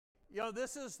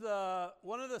This is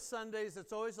one of the Sundays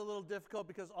that's always a little difficult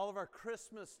because all of our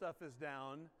Christmas stuff is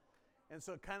down, and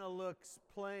so it kind of looks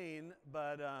plain,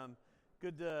 but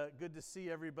good to see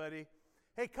everybody.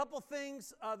 Hey, couple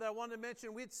things that I wanted to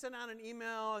mention. We'd sent out an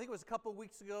email, I think it was a couple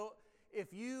weeks ago.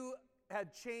 If you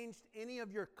had changed any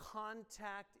of your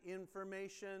contact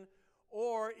information,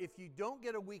 or if you don't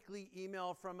get a weekly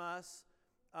email from us,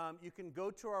 you can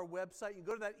go to our website. You can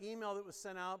go to that email that was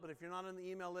sent out, but if you're not on the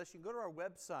email list, you can go to our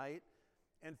website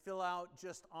and fill out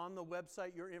just on the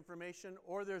website your information,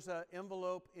 or there's an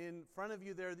envelope in front of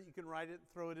you there that you can write it and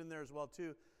throw it in there as well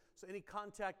too. So any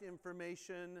contact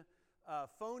information,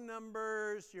 phone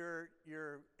numbers,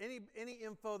 any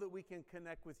info that we can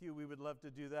connect with you, we would love to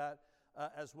do that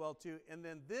as well too. And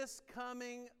then this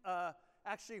coming,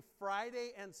 actually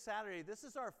Friday and Saturday, this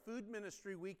is our food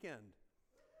ministry weekend.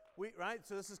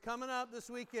 So this is coming up this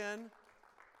weekend.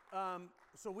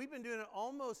 So we've been doing it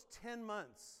almost 10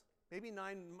 months, maybe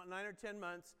nine or 10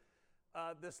 months.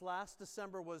 This last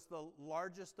December was the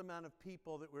largest amount of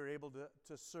people that we were able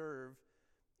to serve.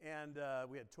 And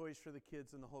we had toys for the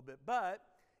kids and the whole bit. But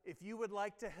if you would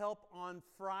like to help on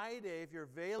Friday, if you're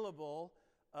available,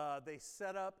 they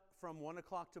set up from 1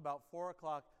 o'clock to about 4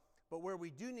 o'clock. But where we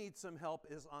do need some help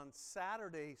is on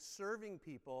Saturday serving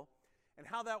people. And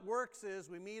how that works is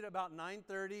we meet about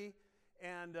 9:30,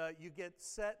 and you get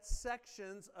set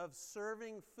sections of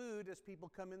serving food as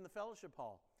people come in the fellowship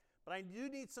hall. But I do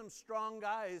need some strong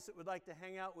guys that would like to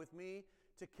hang out with me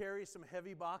to carry some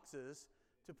heavy boxes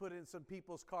to put in some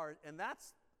people's cars. And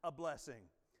that's a blessing,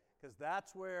 because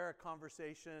that's where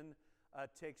conversation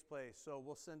takes place. So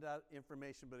we'll send out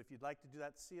information, but if you'd like to do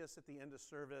that, see us at the end of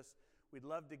service. We'd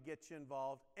love to get you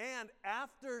involved. And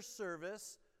after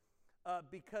service,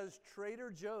 because Trader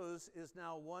Joe's is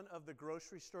now one of the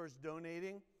grocery stores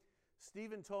donating,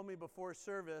 Stephen told me before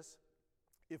service,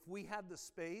 if we had the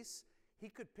space, he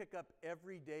could pick up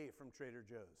every day from Trader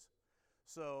Joe's.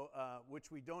 So, which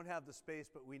we don't have the space,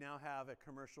 but we now have a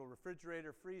commercial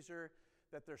refrigerator, freezer,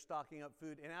 that they're stocking up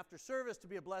food. And after service, to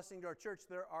be a blessing to our church,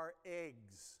 there are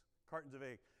eggs, cartons of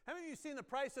eggs. How many of you seen the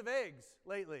price of eggs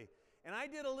lately? And I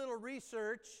did a little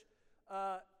research,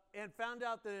 and found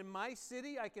out that in my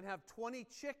city, I can have 20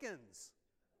 chickens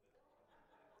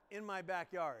in my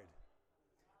backyard.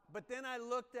 But then I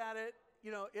looked at it,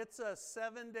 it's a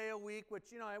 7-day-a-week,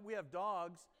 which, we have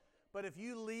dogs. But if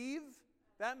you leave,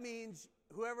 that means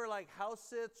whoever house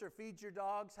sits or feeds your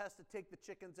dogs has to take the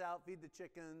chickens out, feed the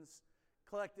chickens,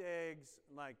 collect eggs.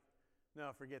 I'm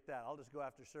no, forget that. I'll just go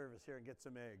after service here and get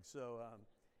some eggs. So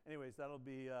anyways, that'll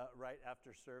be right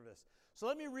after service. So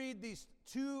let me read these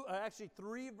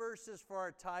three verses for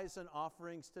our tithes and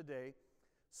offerings today.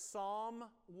 Psalm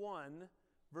 1,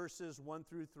 verses 1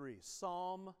 through 3.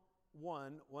 Psalm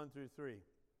 1, 1 through 3.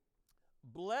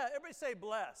 Everybody say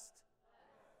blessed.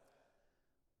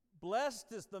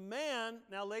 Blessed is the man.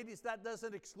 Now, ladies, that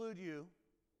doesn't exclude you,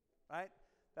 right?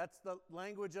 That's the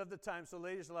language of the time. So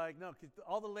ladies are like, no,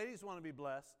 all the ladies want to be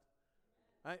blessed.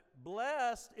 Right?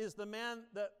 Blessed is the man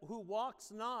who walks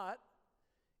not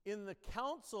in the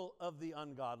counsel of the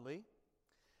ungodly,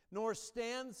 nor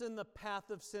stands in the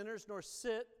path of sinners, nor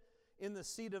sit in the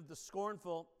seat of the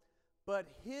scornful, but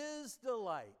his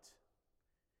delight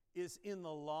is in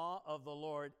the law of the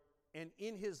Lord, and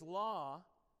in his law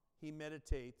he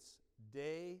meditates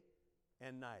day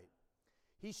and night.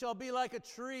 He shall be like a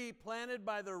tree planted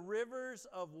by the rivers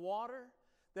of water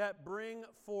that bring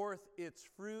forth its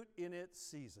fruit in its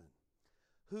season,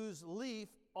 whose leaf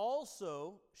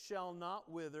also shall not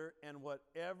wither, and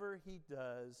whatever he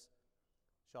does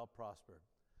shall prosper.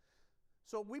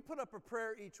 So we put up a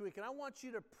prayer each week, and I want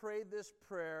you to pray this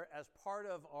prayer as part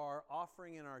of our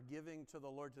offering and our giving to the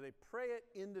Lord today. Pray it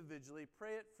individually.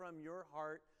 Pray it from your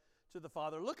heart to the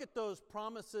Father. Look at those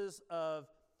promises of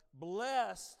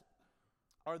blessed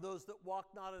are those that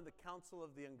walk not in the counsel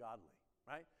of the ungodly,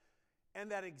 right?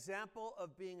 And that example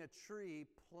of being a tree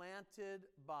planted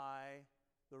by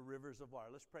the rivers of water.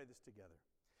 Let's pray this together.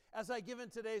 As I give in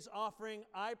today's offering,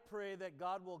 I pray that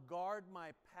God will guard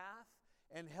my path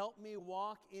and help me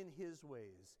walk in his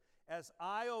ways as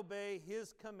I obey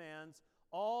his commands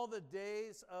all the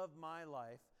days of my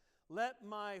life. Let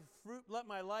my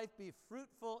life be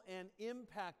fruitful and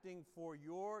impacting for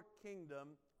your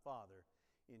kingdom, Father.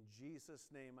 In Jesus'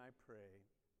 name I pray.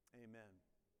 Amen.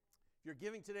 If you're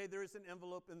giving today, there is an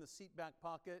envelope in the seat back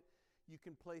pocket. You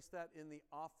can place that in the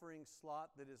offering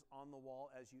slot that is on the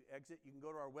wall as you exit. You can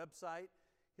go to our website,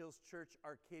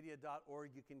 hillschurcharcadia.org.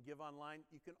 You can give online.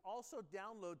 You can also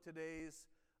download today's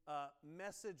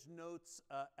message notes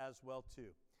as well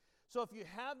too. So if you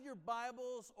have your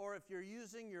Bibles or if you're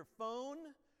using your phone,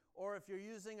 or if you're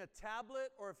using a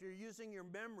tablet, or if you're using your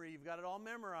memory, you've got it all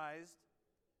memorized.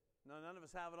 No, none of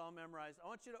us have it all memorized. I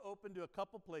want you to open to a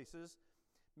couple places.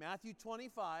 Matthew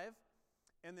 25,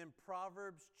 and then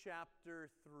Proverbs chapter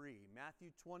 3. Matthew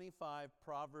 25,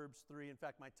 Proverbs 3. In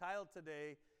fact, my title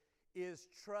today is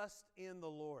Trust in the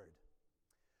Lord.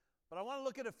 But I want to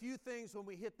look at a few things when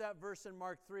we hit that verse in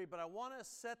Mark 3, but I want to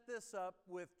set this up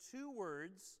with two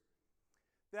words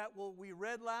that we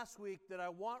read last week that I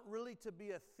want really to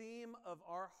be a theme of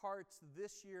our hearts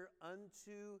this year.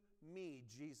 Unto me,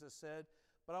 Jesus said.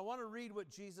 But I want to read what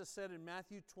Jesus said in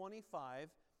Matthew 25,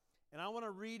 and I want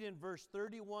to read in verse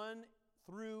 31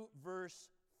 through verse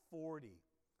 40.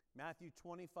 Matthew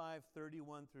 25,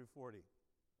 31 through 40.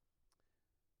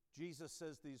 Jesus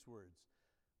says these words.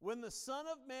 When the Son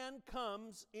of Man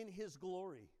comes in his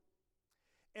glory,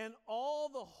 and all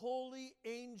the holy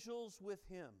angels with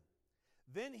him,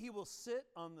 then he will sit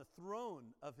on the throne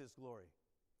of his glory.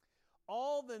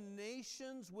 All the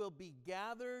nations will be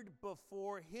gathered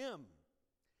before him,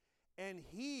 and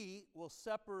he will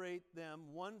separate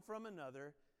them one from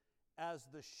another, as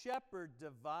the shepherd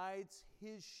divides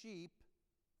his sheep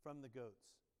from the goats.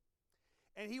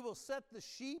 And he will set the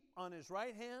sheep on his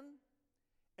right hand,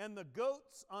 and the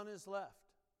goats on his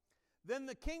left. Then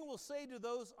the king will say to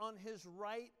those on his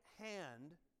right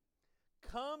hand,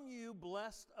 Come, you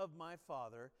blessed of my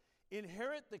Father,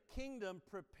 inherit the kingdom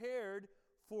prepared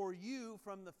for you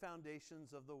from the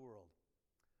foundations of the world.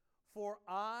 For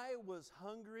I was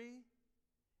hungry,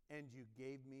 and you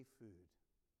gave me food.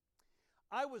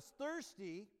 I was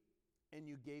thirsty, and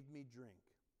you gave me drink.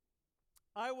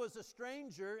 I was a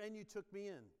stranger, and you took me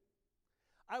in.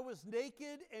 I was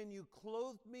naked, and you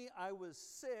clothed me. I was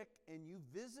sick, and you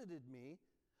visited me.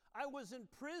 I was in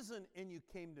prison, and you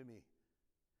came to me.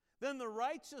 Then the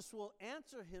righteous will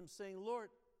answer him, saying, Lord,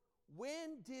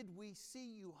 when did we see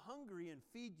you hungry and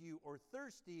feed you, or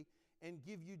thirsty and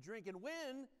give you drink? And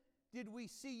when did we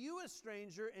see you a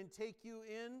stranger and take you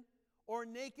in, or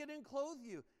naked and clothe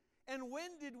you? And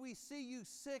when did we see you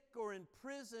sick or in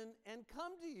prison and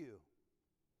come to you?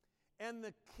 And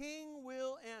the king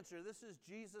will answer. This is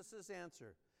Jesus'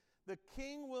 answer. The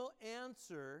king will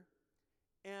answer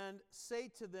and say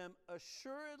to them,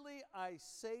 Assuredly I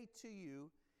say to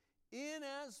you,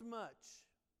 inasmuch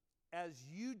as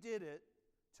you did it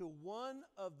to one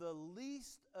of the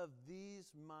least of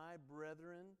these my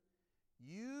brethren,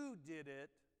 you did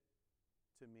it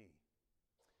to me.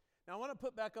 Now I want to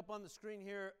put back up on the screen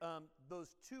here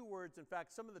those two words. In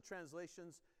fact, some of the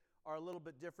translations are a little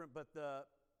bit different, but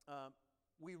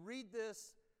we read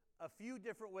this a few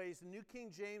different ways. The New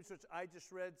King James, which I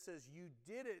just read, says, You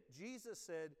did it. Jesus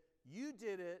said, You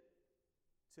did it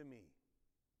to me.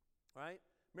 Right?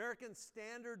 American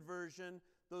Standard Version,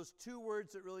 those two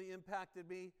words that really impacted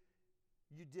me,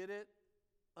 you did it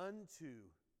unto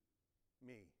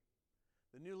me.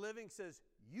 The New Living says,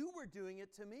 you were doing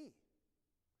it to me.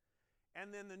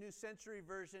 And then the New Century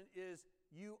Version is,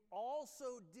 you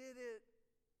also did it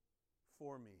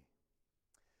for me.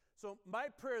 So my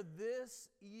prayer this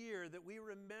year that we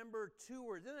remember two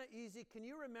words. Isn't that easy? Can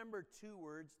you remember two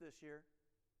words this year?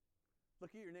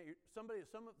 Look at your neighbor. Somebody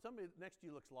next to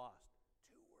you looks lost.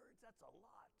 That's a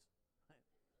lot.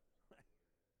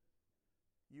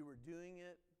 You were doing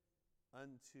it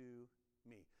unto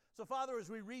me. So, Father, as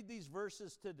we read these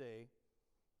verses today,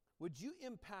 would you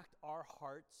impact our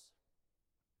hearts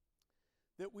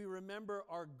that we remember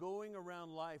our going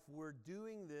around life, we're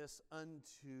doing this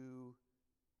unto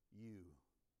you.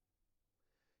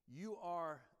 You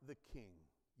are the King.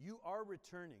 You are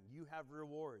returning. You have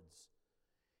rewards.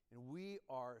 And we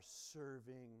are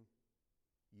serving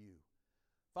you.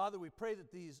 Father, we pray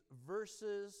that these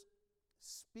verses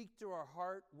speak to our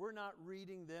heart. We're not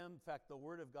reading them. In fact, the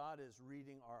Word of God is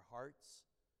reading our hearts.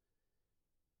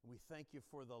 We thank you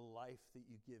for the life that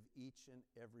you give each and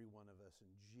every one of us. In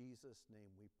Jesus'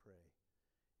 name we pray.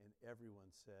 And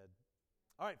everyone said,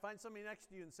 all right, find somebody next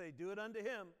to you and say, do it unto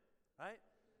him. Right?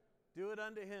 Do it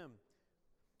unto him.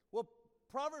 Well,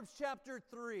 Proverbs chapter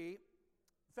 3, in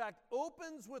fact,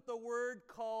 opens with a word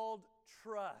called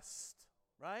trust.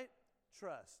 Right?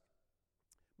 Trust.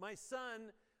 My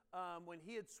son, when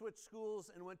he had switched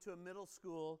schools and went to a middle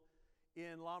school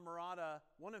in La Mirada,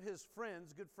 one of his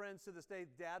friends, good friends to this day,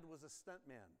 dad was a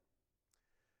stuntman.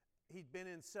 He'd been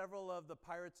in several of the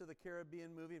Pirates of the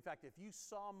Caribbean movie. In fact, if you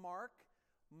saw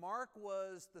Mark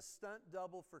was the stunt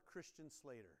double for Christian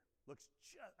Slater. Looks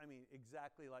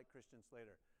exactly like Christian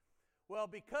Slater. Well,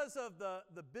 because of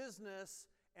the business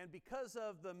and because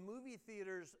of the movie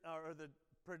theaters or the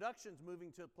productions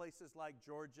moving to places like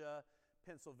Georgia,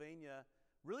 Pennsylvania,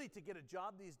 really to get a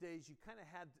job these days, you kind of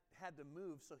had to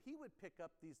move. So he would pick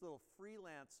up these little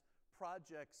freelance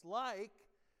projects like,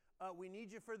 we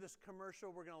need you for this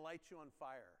commercial, we're going to light you on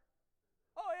fire.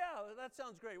 Oh yeah, that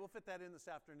sounds great. We'll fit that in this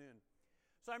afternoon.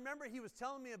 So I remember he was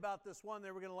telling me about this one.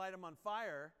 They were going to light him on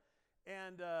fire,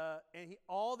 and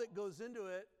all that goes into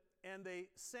it, and they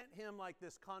sent him like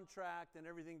this contract and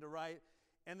everything to write.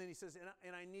 And then he says,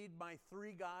 and I need my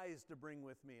 3 guys to bring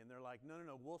with me. And they're like, no,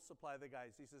 we'll supply the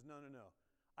guys. He says, no.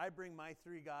 I bring my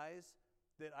 3 guys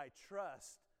that I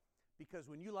trust, because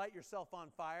when you light yourself on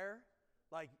fire,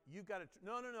 like you've got to,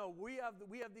 no, we have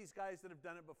these guys that have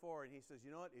done it before. And he says,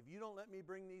 you know what, if you don't let me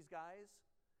bring these guys,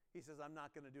 he says, I'm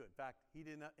not going to do it. In fact, he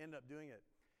didn't end up doing it.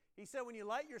 He said, when you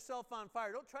light yourself on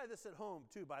fire, don't try this at home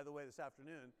too, by the way, this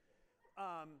afternoon.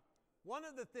 One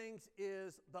of the things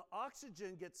is the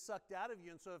oxygen gets sucked out of you.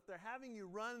 And so if they're having you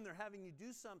run and they're having you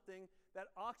do something, that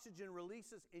oxygen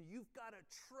releases, and you've got to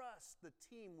trust the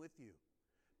team with you,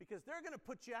 because they're going to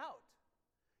put you out.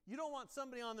 You don't want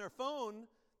somebody on their phone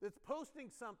that's posting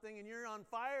something and you're on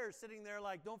fire sitting there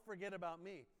like, don't forget about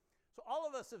me. So all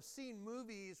of us have seen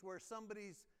movies where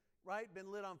somebody's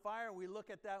been lit on fire, and we look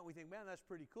at that and we think, man, that's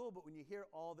pretty cool. But when you hear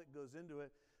all that goes into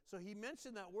it, so he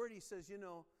mentioned that word. He says,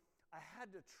 I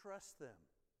had to trust them.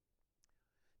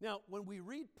 Now, when we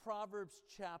read Proverbs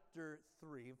chapter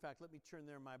 3, in fact, let me turn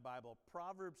there in my Bible,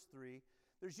 Proverbs 3,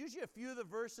 there's usually a few of the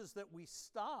verses that we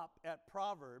stop at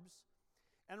Proverbs.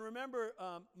 And remember,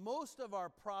 most of our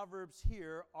Proverbs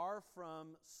here are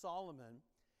from Solomon.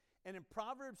 And in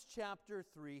Proverbs chapter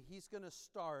 3, he's going to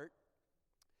start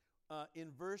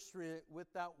in verse 3 with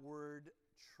that word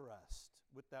trust.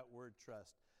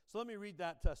 So let me read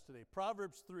that to us today.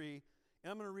 Proverbs 3,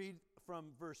 and I'm going to read from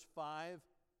verse 5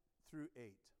 through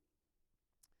 8.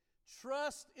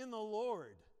 Trust in the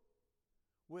Lord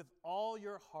with all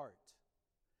your heart,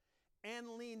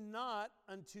 and lean not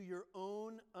unto your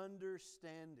own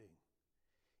understanding.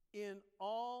 In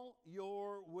all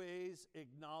your ways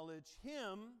acknowledge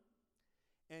him,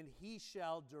 and he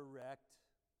shall direct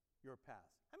your path.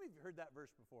 How many of you heard that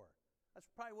verse before? That's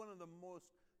probably one of the most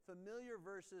familiar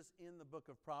verses in the book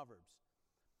of Proverbs.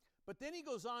 But then he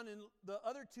goes on in the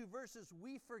other 2 verses,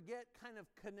 we forget, kind of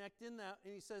connect in that,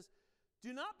 and he says,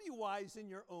 do not be wise in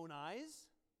your own eyes.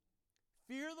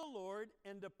 Fear the Lord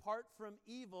and depart from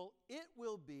evil. It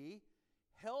will be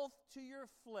health to your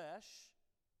flesh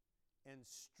and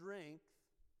strength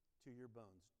to your bones.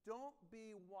 Don't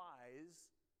be wise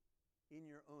in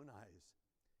your own eyes.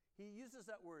 He uses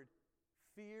that word,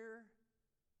 fear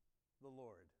the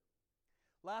Lord.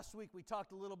 Last week we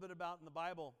talked a little bit about in the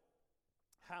Bible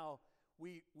how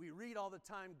we read all the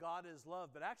time God is love,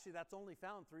 but actually that's only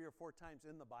found 3 or 4 times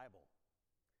in the Bible.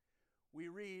 We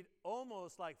read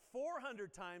almost like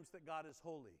 400 times that God is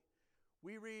holy.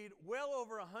 We read well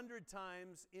over 100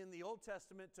 times in the Old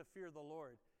Testament to fear the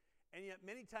Lord. And yet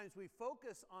many times we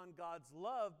focus on God's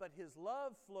love, but his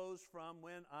love flows from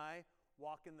when I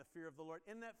walk in the fear of the Lord.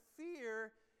 And that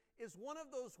fear is one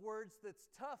of those words that's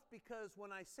tough, because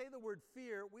when I say the word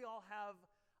fear, we all have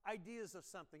ideas of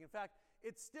something. In fact,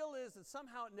 it still is, and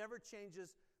somehow it never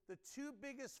changes. The 2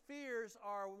 biggest fears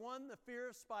are, 1, the fear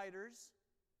of spiders.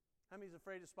 How many's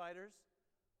afraid of spiders?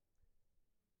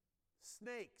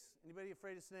 Snakes. Anybody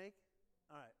afraid of snake?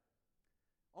 All right.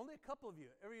 Only a couple of you.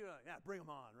 Yeah, bring them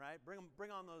on, right?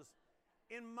 Bring on those.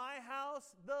 In my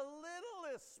house, the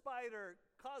littlest spider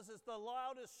causes the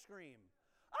loudest scream.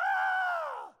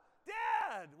 Ah!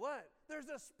 Dad, what? There's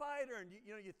a spider. And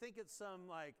you think it's some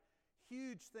like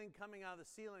huge thing coming out of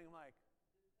the ceiling. I'm like,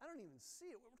 I don't even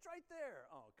see it. It's right there.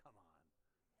 Oh, come on.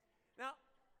 Now,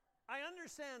 I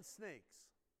understand snakes.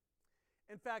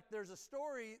 In fact, there's a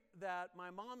story that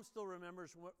my mom still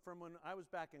remembers from when I was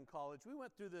back in college. We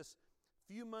went through this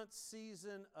few months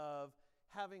season of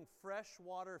having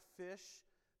freshwater fish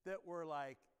that were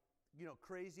like,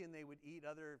 crazy, and they would eat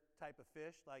other type of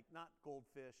fish, like not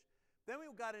goldfish. Then we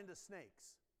got into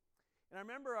snakes. And I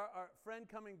remember our friend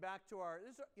coming back to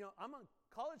I'm on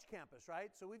college campus,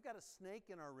 right? So we've got a snake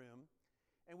in our room,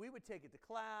 and we would take it to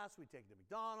class, we'd take it to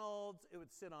McDonald's, it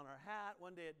would sit on our hat.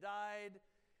 One day it died.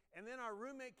 And then our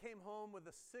roommate came home with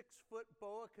a 6-foot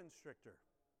boa constrictor.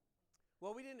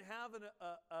 Well, we didn't have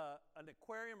an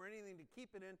aquarium or anything to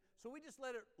keep it in, so we just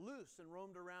let it loose and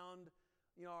roamed around,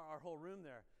 our whole room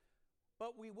there.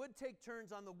 But we would take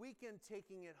turns on the weekend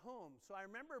taking it home. So I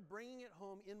remember bringing it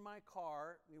home in my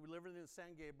car. We were living in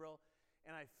San Gabriel,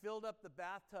 and I filled up the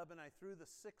bathtub, and I threw the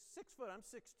 6 foot. I'm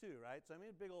 6'2", right? So I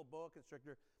made a big old boa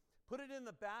constrictor. Put it in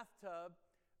the bathtub.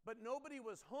 But nobody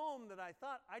was home that I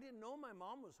thought. I didn't know my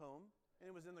mom was home, and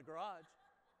it was in the garage.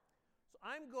 So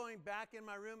I'm going back in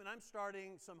my room, and I'm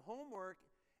starting some homework,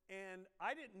 And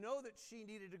I didn't know that she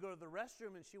needed to go to the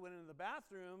restroom, and she went into the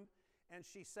bathroom, and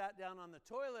she sat down on the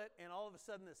toilet, and all of a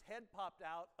sudden this head popped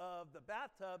out of the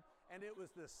bathtub, and it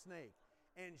was this snake.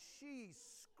 And she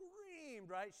screamed,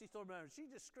 right? She told me,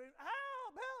 she just screamed,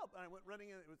 help, help. And I went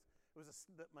running in. It was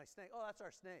my snake. Oh, that's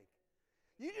our snake.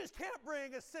 You just can't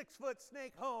bring a 6-foot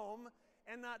snake home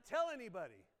and not tell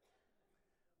anybody.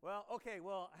 Well, okay,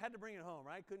 I had to bring it home,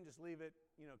 right? I couldn't just leave it,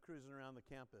 cruising around the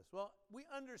campus. Well, we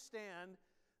understand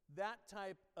that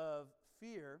type of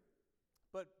fear,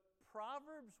 but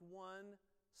Proverbs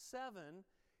 1:7,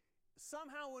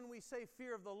 somehow when we say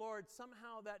fear of the Lord,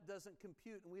 somehow that doesn't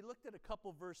compute. And we looked at a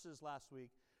couple verses last week.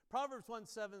 Proverbs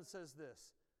 1:7 says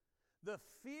this, the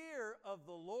fear of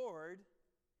the Lord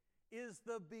is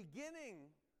the beginning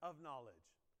of knowledge.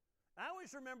 I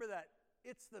always remember that.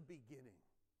 It's the beginning.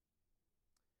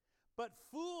 But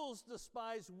fools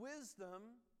despise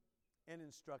wisdom and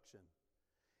instruction.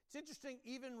 It's interesting,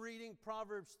 even reading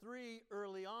Proverbs 3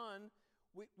 early on,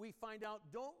 we find out,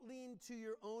 don't lean to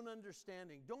your own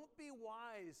understanding. Don't be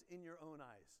wise in your own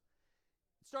eyes.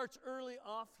 It starts early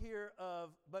off here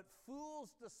but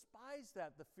fools despise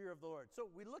that, the fear of the Lord. So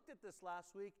we looked at this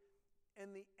last week,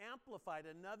 and the Amplified,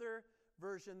 another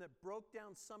version that broke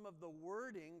down some of the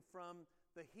wording from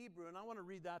the Hebrew, and I want to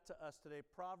read that to us today,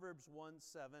 Proverbs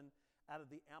 1:7 out of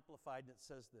the Amplified, and it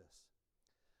says this,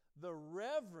 the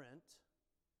reverent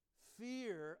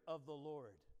fear of the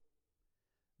Lord,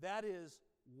 that is,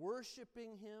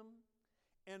 worshiping Him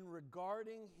and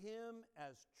regarding Him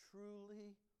as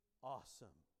truly awesome,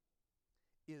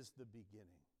 is the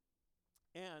beginning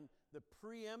and the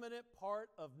preeminent part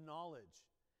of knowledge,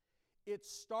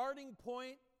 its starting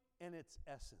point and its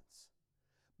essence.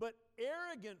 But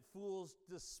arrogant fools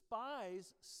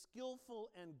despise skillful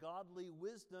and godly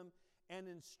wisdom and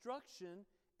instruction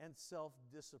and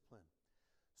self-discipline.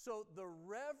 So the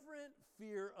reverent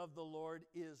fear of the Lord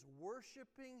is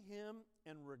worshiping Him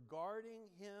and regarding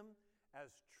Him as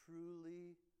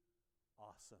truly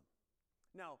awesome.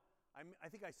 Now, I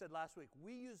think I said last week,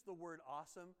 we use the word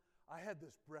awesome. I had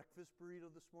this breakfast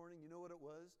burrito this morning. You know what it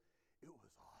was? It was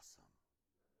awesome.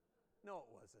 No,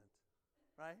 it wasn't,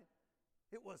 right?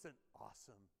 It wasn't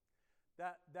awesome.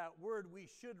 That word we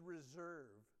should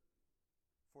reserve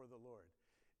for the Lord.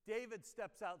 David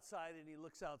steps outside and he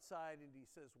looks outside and he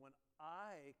says, when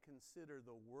I consider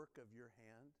the work of your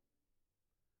hand,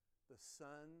 the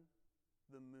sun,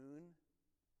 the moon,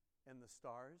 and the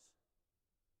stars,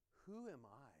 who am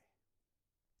I,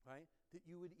 right, that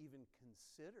you would even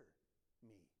consider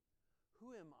me? Who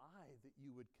am I that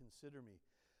you would consider me?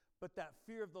 But that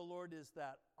fear of the Lord is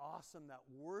that awesome, that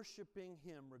worshiping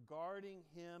Him, regarding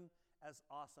Him as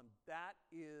awesome. That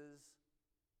is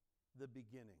the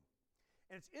beginning.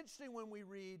 And it's interesting when we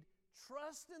read,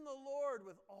 trust in the Lord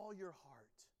with all your heart.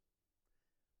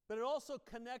 But it also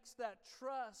connects that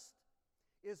trust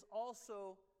is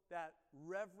also that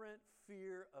reverent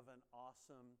fear of an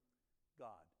awesome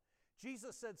God.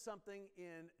 Jesus said something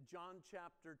in John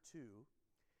chapter 2,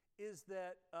 is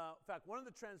that, in fact, one of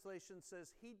the translations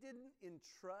says, He didn't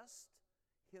entrust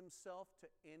Himself to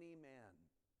any man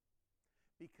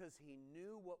because He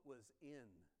knew what was in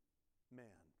man.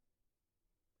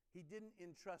 He didn't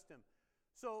entrust him.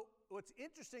 So what's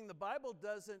interesting, the Bible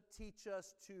doesn't teach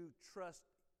us to trust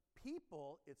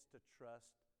people, it's to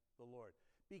trust the Lord.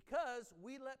 Because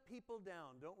we let people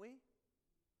down, don't we?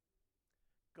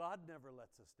 God never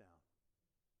lets us down.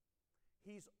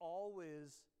 He's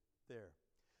always there.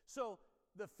 So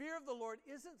the fear of the Lord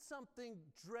isn't something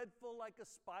dreadful like a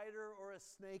spider or a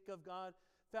snake of God.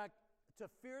 In fact, to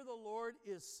fear the Lord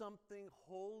is something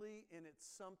holy and it's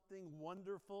something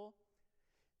wonderful.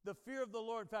 The fear of the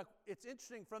Lord, in fact, it's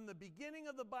interesting, from the beginning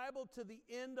of the Bible to the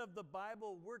end of the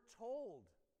Bible, we're told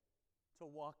to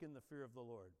walk in the fear of the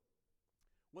Lord.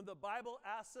 When the Bible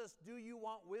asks us, do you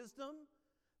want wisdom?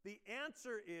 The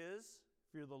answer is,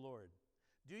 fear the Lord.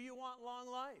 Do you want long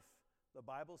life? The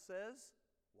Bible says,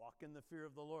 walk in the fear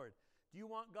of the Lord. Do you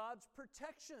want God's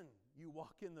protection? You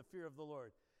walk in the fear of the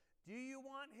Lord. Do you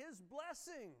want His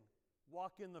blessing?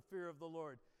 Walk in the fear of the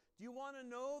Lord. Do you want to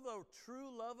know the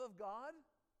true love of God?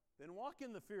 Then walk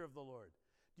in the fear of the Lord.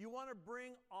 Do you want to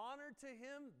bring honor to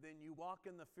Him? Then you walk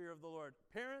in the fear of the Lord.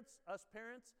 Parents, us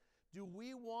parents, do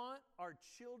we want our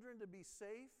children to be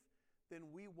safe? Then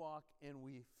we walk and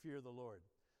we fear the Lord.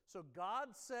 So God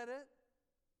said it.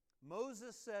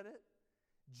 Moses said it.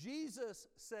 Jesus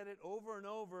said it over and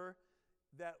over,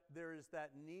 that there is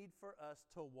that need for us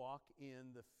to walk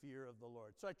in the fear of the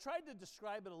Lord. So I tried to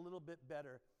describe it a little bit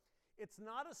better. It's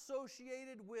not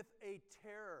associated with a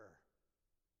terror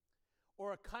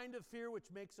or a kind of fear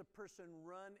which makes a person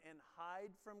run and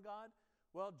hide from God.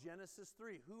 Well, Genesis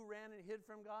 3, who ran and hid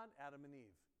from God? Adam and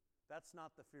Eve. That's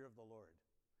not the fear of the Lord.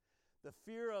 The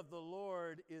fear of the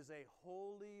Lord is a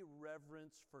holy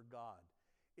reverence for God.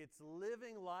 It's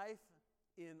living life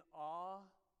in awe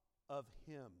of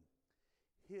Him,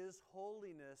 His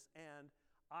holiness, and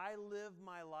I live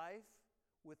my life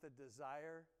with a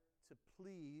desire to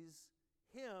please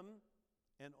Him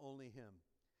and only Him.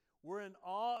 We're in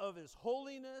awe of His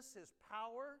holiness, His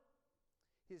power,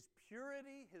 His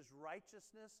purity, His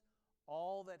righteousness,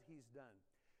 all that He's done.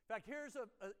 In fact, here's an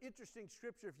interesting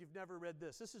scripture if you've never read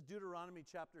this. This is Deuteronomy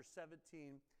chapter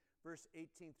 17, verse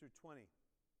 18 through 20.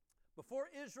 Before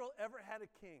Israel ever had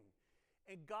a king,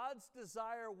 and God's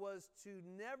desire was to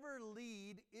never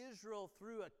lead Israel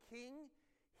through a king,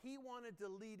 He wanted to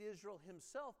lead Israel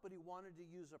Himself, but He wanted to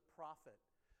use a prophet.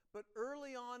 But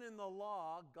early on in the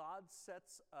law, God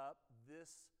sets up this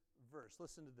verse.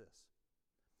 Listen to this.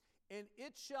 And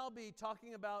it shall be,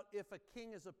 talking about if a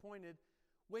king is appointed,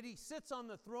 when he sits on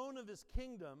the throne of his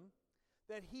kingdom,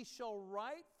 that he shall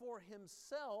write for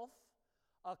himself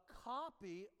a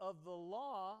copy of the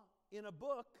law in a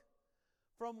book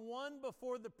from one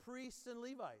before the priests and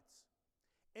Levites.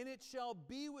 And it shall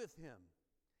be with him,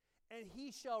 and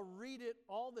he shall read it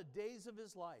all the days of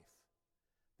his life,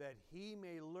 that he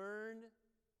may learn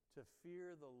to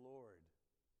fear the Lord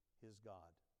his God,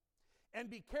 and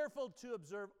be careful to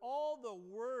observe all the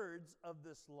words of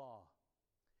this law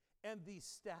and these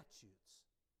statutes,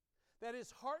 that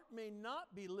his heart may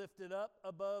not be lifted up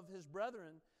above his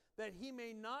brethren, that he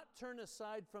may not turn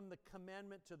aside from the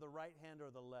commandment to the right hand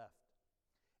or the left,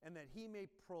 and that he may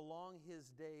prolong his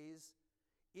days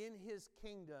in his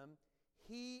kingdom,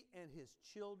 he and his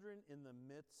children in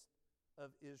the midst of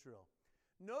Israel.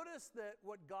 Notice that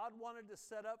what God wanted to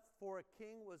set up for a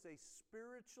king was a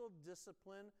spiritual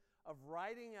discipline of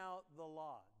writing out the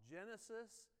law.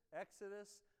 Genesis,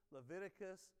 Exodus,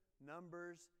 Leviticus,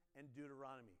 Numbers, and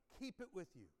Deuteronomy. Keep it with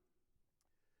you.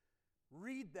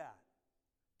 Read that.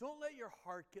 Don't let your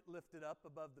heart get lifted up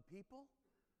above the people.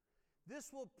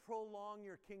 This will prolong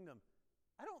your kingdom.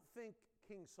 I don't think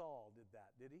King Saul did that,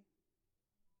 did he?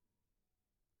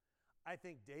 I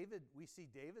think we see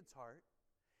David's heart.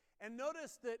 And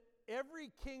notice that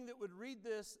every king that would read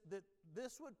this, that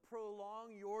this would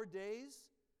prolong your days.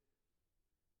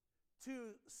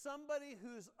 To somebody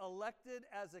who's elected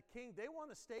as a king, they want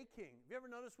to stay king. Have you ever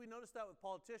noticed? We noticed that with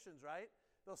politicians, right?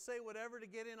 They'll say whatever to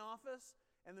get in office,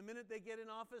 and the minute they get in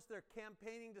office, they're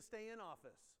campaigning to stay in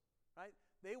office, right?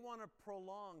 They want to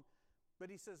prolong.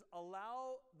 But he says,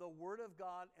 allow the word of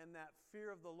God and that fear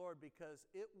of the Lord, because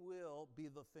it will be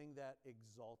the thing that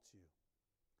exalts you.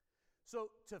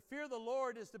 So to fear the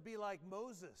Lord is to be like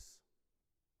Moses,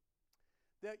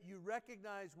 that you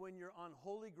recognize when you're on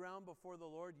holy ground before the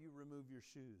Lord, you remove your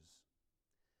shoes.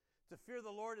 To fear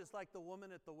the Lord is like the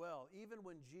woman at the well. Even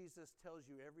when Jesus tells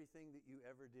you everything that you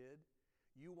ever did,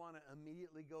 you want to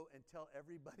immediately go and tell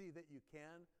everybody that you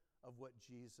can of what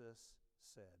Jesus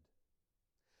said.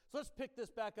 So let's pick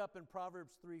this back up in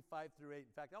Proverbs 3, 5 through 8.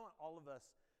 In fact, I want all of us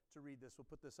to read this. We'll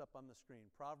put this up on the screen.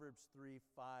 Proverbs 3,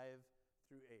 5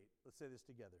 through 8. Let's say this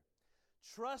together.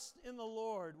 Trust in the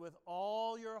Lord with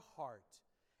all your heart,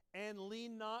 and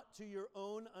lean not to your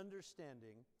own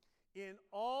understanding. In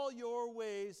all your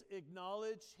ways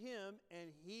acknowledge Him, and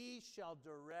He shall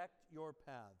direct your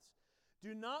paths.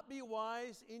 Do not be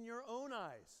wise in your own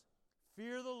eyes.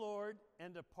 Fear the Lord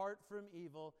and depart from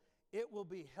evil. It will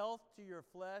be health to your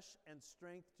flesh and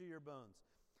strength to your bones.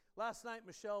 Last night,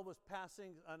 Michelle was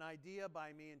passing an idea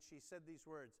by me, and she said these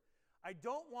words. I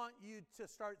don't want you to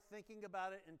start thinking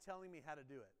about it and telling me how to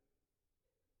do it.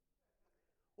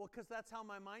 Well, because that's how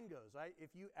my mind goes, right?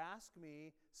 If you ask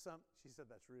me she said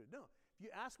that's rude. No, if you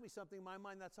ask me something, my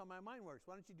mind, that's how my mind works.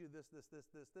 Why don't you do this,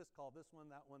 call this one,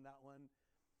 that one, that one.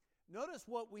 Notice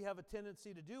what we have a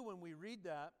tendency to do when we read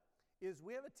that is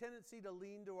we have a tendency to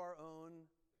lean to our own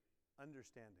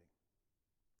understanding,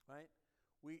 right?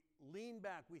 We lean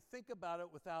back. We think about it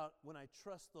without, when I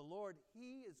trust the Lord,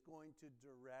 He is going to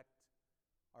direct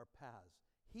our paths.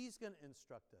 He's going to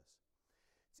instruct us.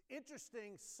 It's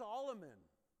interesting, Solomon,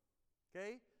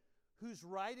 okay, who's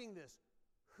writing this,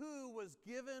 who was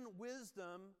given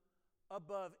wisdom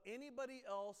above anybody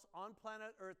else on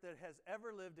planet Earth that has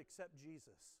ever lived except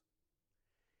Jesus.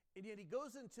 And yet he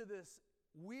goes into this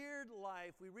weird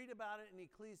life. We read about it in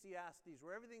Ecclesiastes,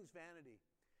 where everything's vanity.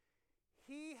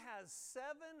 He has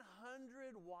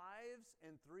 700 wives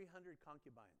and 300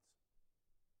 concubines.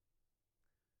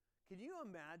 Can you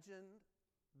imagine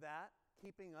that,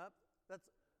 keeping up? That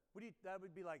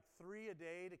would be like 3 a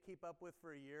day to keep up with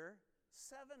for a year.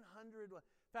 700. In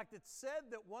fact, it's said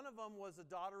that one of them was a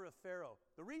daughter of Pharaoh.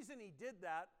 The reason he did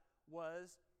that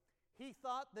was he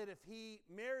thought that if he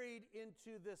married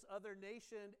into this other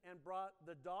nation and brought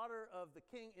the daughter of the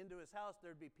king into his house,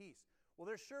 there'd be peace. Well,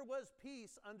 there sure was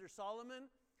peace under Solomon,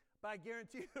 but I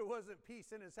guarantee you there wasn't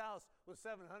peace in his house with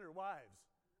 700 wives.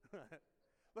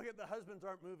 Look at the husbands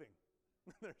aren't moving.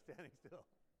 They're standing still.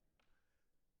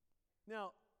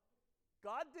 Now,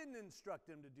 God didn't instruct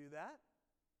him to do that.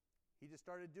 He just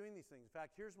started doing these things. In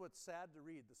fact, here's what's sad to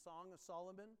read. The Song of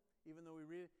Solomon, even though we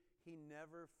read it, he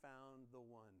never found the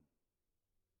one.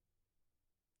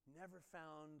 Never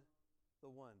found the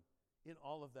one in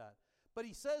all of that. But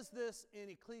he says this in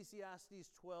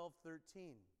Ecclesiastes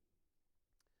 12:13.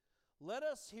 Let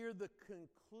us hear the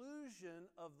conclusion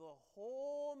of the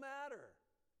whole matter.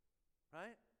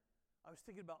 Right? I was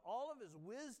thinking about all of his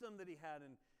wisdom that he had,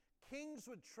 and kings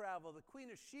would travel, the Queen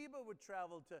of Sheba would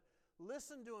travel to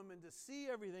listen to him and to see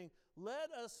everything.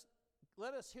 Let us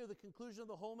hear the conclusion of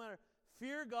the whole matter.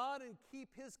 Fear God and keep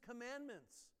his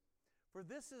commandments, for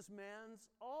this is man's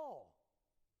all.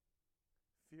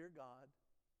 Fear God,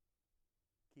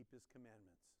 keep his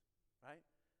commandments, right?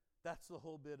 That's the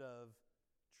whole bit of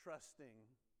trusting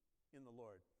in the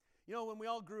Lord. You know, when we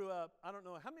all grew up, I don't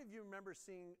know, how many of you remember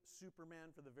seeing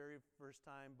Superman for the very first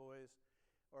time, boys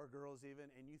or girls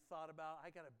even, and you thought about, I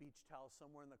got a beach towel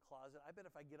somewhere in the closet. I bet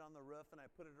if I get on the roof and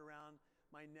I put it around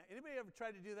my neck. Anybody ever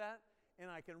tried to do that? And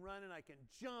I can run and I can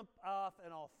jump off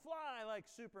and I'll fly like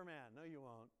Superman. No, you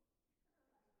won't.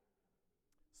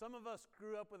 Some of us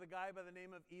grew up with a guy by the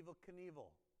name of Evel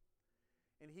Knievel.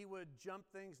 And he would jump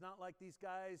things not like these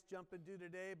guys jump and do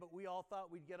today, but we all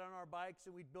thought we'd get on our bikes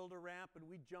and we'd build a ramp and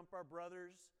we'd jump our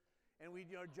brothers and we'd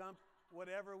jump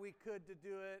whatever we could to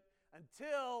do it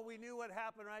until we knew what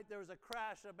happened, right? There was a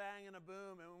crash, a bang, and a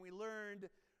boom. And when we learned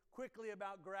quickly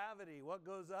about gravity, what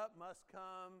goes up must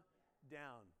come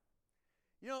down.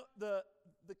 You know, the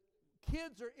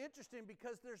kids are interesting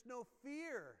because there's no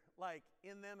fear like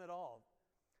in them at all.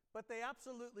 But they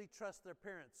absolutely trust their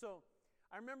parents. So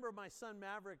I remember my son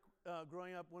Maverick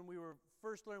growing up when we were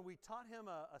first learning, we taught him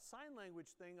a sign language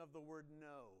thing of the word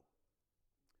no.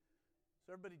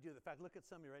 So everybody do that. In fact, look at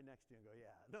somebody right next to you and go,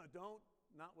 yeah. No, don't,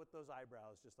 not with those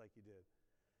eyebrows, just like you did.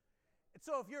 And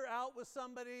so if you're out with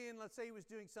somebody and let's say he was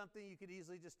doing something, you could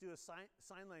easily just do a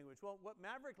sign language. Well, what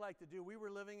Maverick liked to do, we were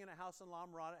living in a house in La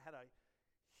Mirada. It had a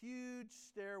huge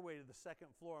stairway to the second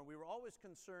floor, and we were always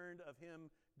concerned of him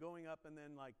going up and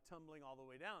then like tumbling all the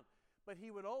way down. But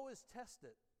he would always test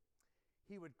it.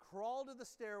 He would crawl to the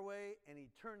stairway and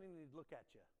he'd turn and he'd look at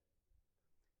you.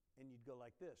 And you'd go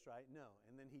like this, right? No.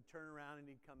 And then he'd turn around and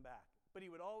he'd come back. But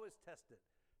he would always test it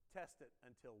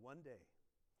until one day.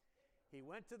 He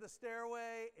went to the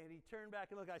stairway and he turned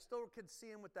back and looked. I still could see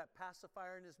him with that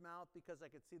pacifier in his mouth because I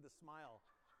could see the smile.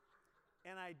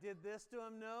 And I did this to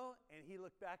him, no, and he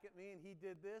looked back at me and he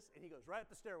did this and he goes right up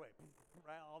the stairway,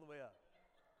 right all the way up.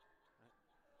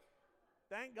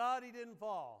 Right? Thank God he didn't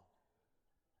fall.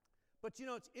 But you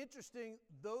know, it's interesting,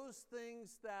 those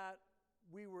things that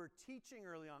we were teaching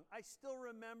early on, I still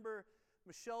remember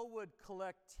Michelle would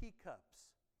collect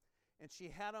teacups. And she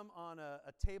had them on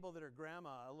a table that her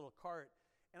grandma, a little cart.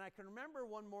 And I can remember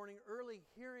one morning early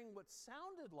hearing what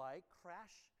sounded like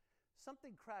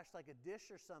something crashed like a dish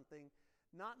or something,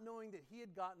 not knowing that he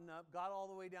had gotten up, got all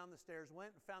the way down the stairs,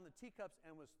 went and found the teacups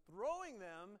and was throwing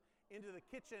them into the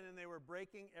kitchen and they were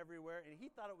breaking everywhere. And he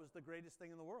thought it was the greatest thing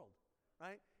in the world,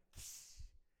 right?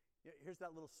 Here's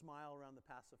that little smile around the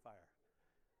pacifier.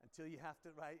 Until you have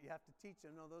to, right? You have to teach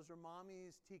them, no, those are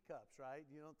mommy's teacups, right?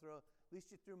 You don't throw, at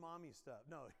least you threw mommy's stuff.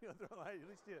 No, you don't throw, right? At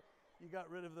least you got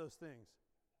rid of those things.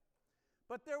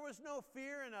 But there was no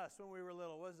fear in us when we were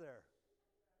little, was there?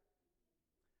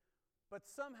 But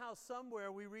somehow, somewhere,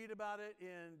 we read about it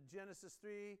in Genesis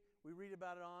 3, we read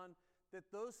about it on, that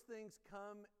those things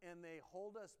come and they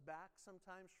hold us back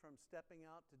sometimes from stepping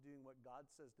out to doing what God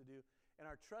says to do. And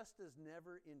our trust is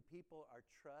never in people. Our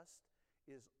trust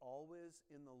is always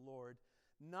in the Lord,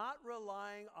 not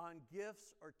relying on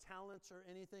gifts or talents or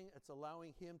anything. It's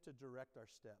allowing him to direct our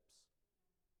steps.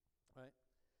 Right?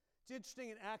 It's interesting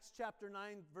in Acts chapter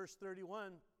 9, verse 31.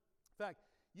 In fact,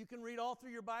 you can read all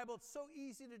through your Bible. It's so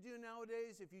easy to do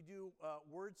nowadays if you do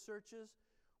word searches.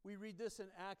 We read this in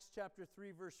Acts chapter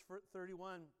 3, verse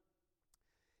 31.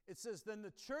 It says, then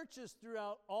the churches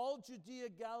throughout all Judea,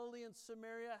 Galilee, and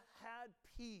Samaria had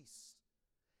peace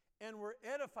and were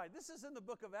edified. This is in the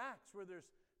book of Acts where there's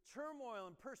turmoil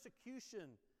and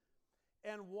persecution.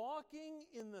 And walking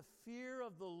in the fear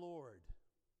of the Lord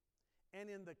and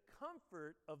in the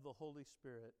comfort of the Holy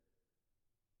Spirit,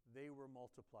 they were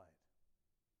multiplied.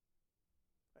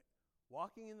 Right?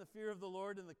 Walking in the fear of the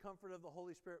Lord and the comfort of the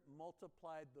Holy Spirit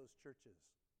multiplied those churches.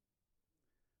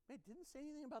 Man, it didn't say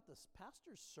anything about this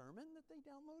pastor's sermon that they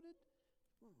downloaded?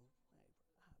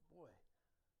 Boy.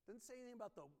 Didn't say anything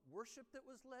about the worship that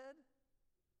was led?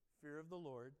 Fear of the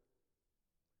Lord,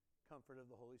 comfort of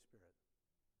the Holy Spirit.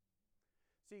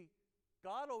 See,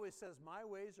 God always says, my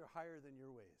ways are higher than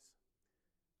your ways.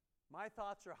 My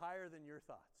thoughts are higher than your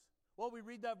thoughts. Well, we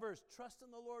read that verse, trust in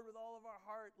the Lord with all of our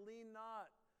heart, lean not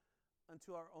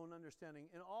unto our own understanding.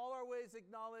 In all our ways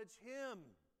acknowledge Him,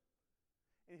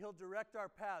 and He'll direct our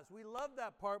paths. We love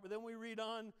that part, but then we read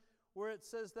on where it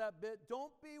says that bit,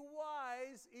 don't be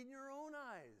wise in your own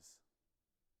eyes.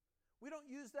 We don't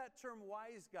use that term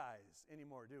wise guys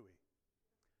anymore, do we?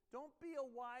 Don't be a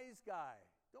wise guy.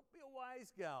 Don't be a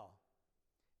wise gal.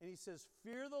 And he says,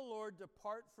 fear the Lord,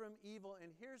 depart from evil.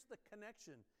 And here's the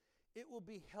connection. It will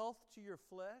be health to your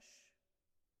flesh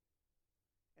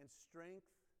and strength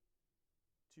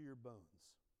to your bones.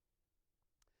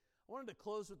 I wanted to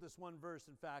close with this one verse.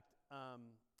 In fact,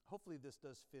 hopefully this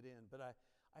does fit in. But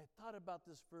I thought about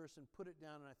this verse and put it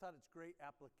down, and I thought it's great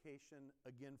application,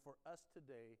 again, for us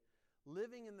today,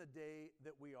 living in the day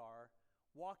that we are,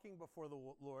 walking before the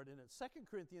Lord. And it's 2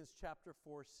 Corinthians chapter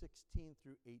 4, 16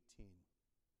 through 18.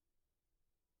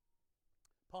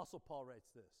 Apostle Paul writes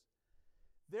this,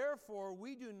 therefore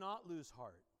we do not lose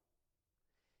heart.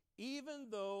 Even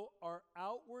though our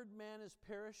outward man is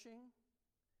perishing,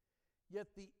 yet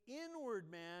the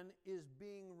inward man is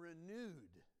being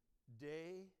renewed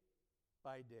day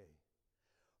by day.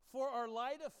 For our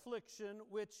light affliction,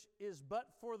 which is but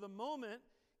for the moment,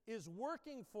 is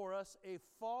working for us a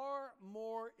far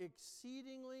more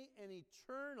exceedingly and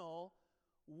eternal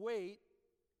weight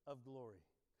of glory.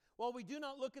 While we do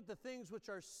not look at the things which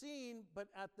are seen, but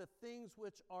at the things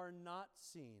which are not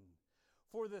seen.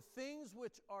 For the things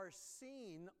which are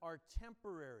seen are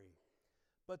temporary,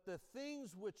 but the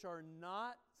things which are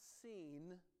not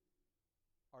seen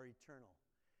are eternal.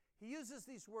 He uses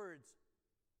these words,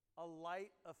 a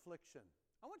light affliction.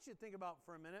 I want you to think about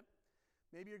for a minute.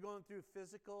 Maybe you're going through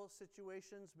physical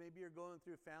situations. Maybe you're going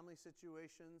through family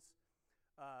situations.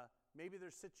 Maybe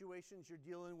there's situations you're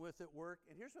dealing with at work.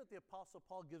 And here's what the Apostle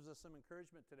Paul gives us some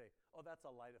encouragement today. Oh, that's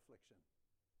a light affliction.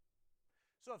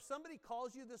 So if somebody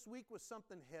calls you this week with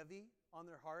something heavy on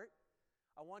their heart,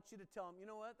 I want you to tell them, you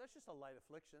know what? That's just a light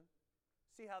affliction.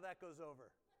 See how that goes over.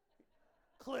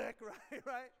 Click,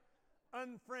 right?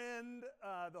 Unfriend,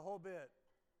 the whole bit.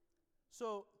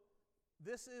 So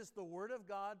this is the Word of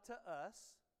God to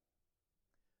us,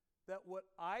 that what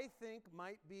I think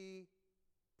might be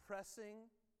pressing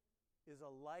is a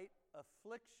light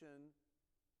affliction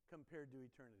compared to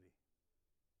eternity.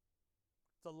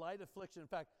 It's a light affliction. In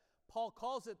fact, Paul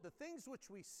calls it the things which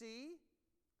we see,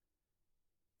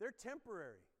 they're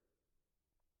temporary.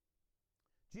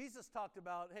 Jesus talked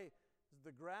about, hey,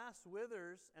 the grass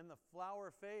withers and the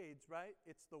flower fades, right?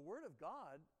 It's the Word of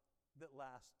God that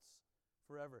lasts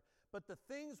forever. But the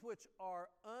things which are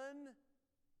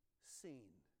unseen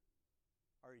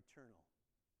are eternal.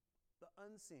 The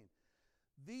unseen.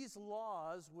 These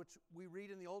laws, which we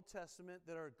read in the Old Testament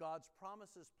that are God's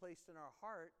promises placed in our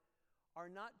heart, are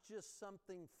not just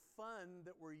something fun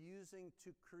that we're using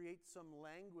to create some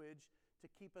language to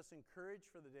keep us encouraged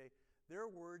for the day. They're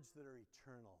words that are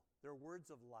eternal. They're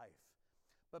words of life.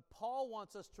 But Paul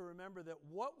wants us to remember that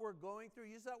what we're going through,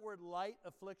 use that word light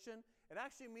affliction, it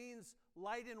actually means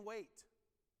light in weight.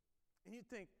 And you'd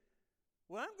think,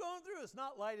 what I'm going through is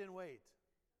not light in weight.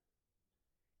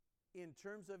 In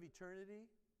terms of eternity,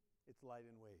 it's light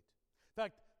in weight. In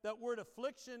fact, that word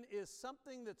affliction is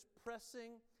something that's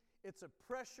pressing. It's a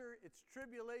pressure, it's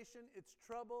tribulation, it's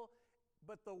trouble.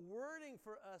 But the wording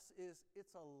for us is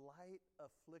it's a light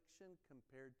affliction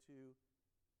compared to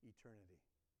eternity.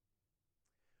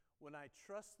 When I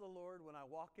trust the Lord, when I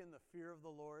walk in the fear of the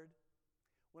Lord,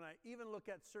 when I even look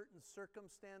at certain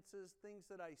circumstances, things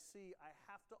that I see, I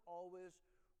have to always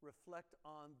reflect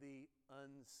on the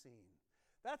unseen.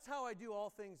 That's how I do all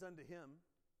things unto Him.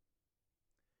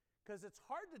 Because it's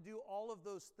hard to do all of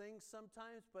those things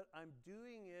sometimes, but I'm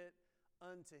doing it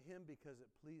unto Him because it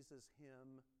pleases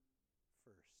Him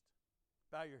first.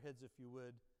 Bow your heads, if you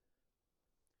would,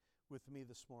 with me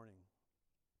this morning.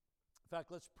 In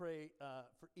fact, let's pray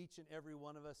for each and every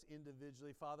one of us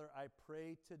individually. Father, I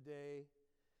pray today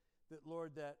that,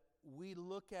 Lord, that we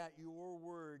look at your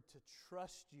word to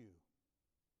trust you,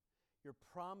 your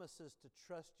promises to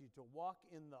trust you, to walk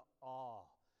in the awe,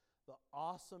 the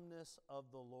awesomeness of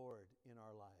the Lord in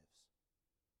our lives.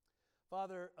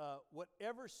 Father,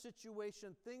 whatever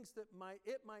situation, things that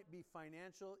might be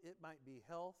financial, it might be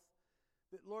health,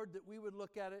 that, Lord, that we would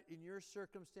look at it in your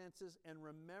circumstances and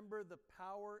remember the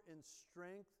power and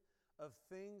strength of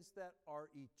things that are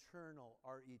eternal,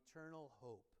 our eternal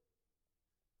hope.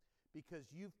 because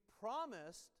you've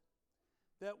promised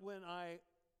that when I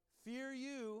fear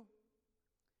you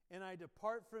and I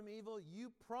depart from evil,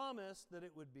 you promised that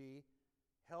it would be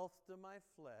health to my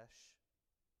flesh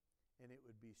and it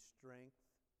would be strength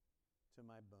to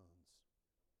my bones.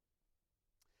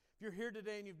 If you're here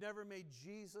today and you've never made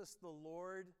Jesus the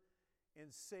Lord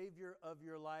and Savior of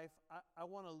your life, I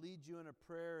want to lead you in a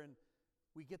prayer, and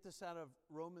we get this out of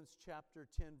Romans chapter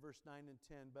 10, verse 9 and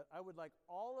 10. But I would like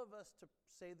all of us to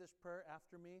say this prayer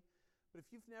after me. But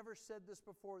if you've never said this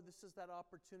before, this is that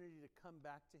opportunity to come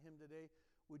back to Him today.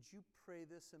 Would you pray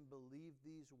this and believe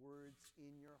these words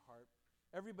in your heart?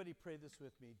 Everybody pray this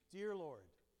with me. Dear Lord,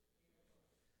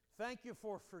 thank you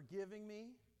for forgiving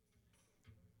me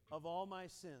of all my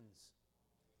sins.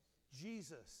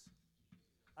 Jesus,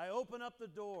 I open up the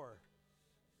door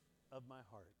of my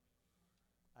heart.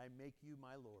 I make you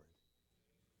my Lord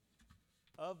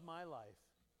of my life.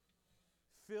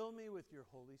 Fill me with your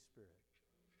Holy Spirit.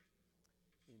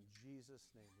 In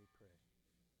Jesus' name we pray.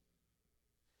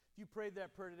 If you prayed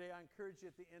that prayer today, I encourage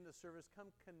you at the end of service, come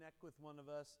connect with one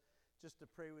of us just to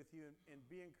pray with you and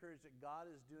be encouraged that God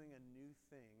is doing a new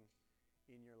thing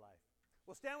in your life.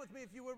 Well, stand with me if you would.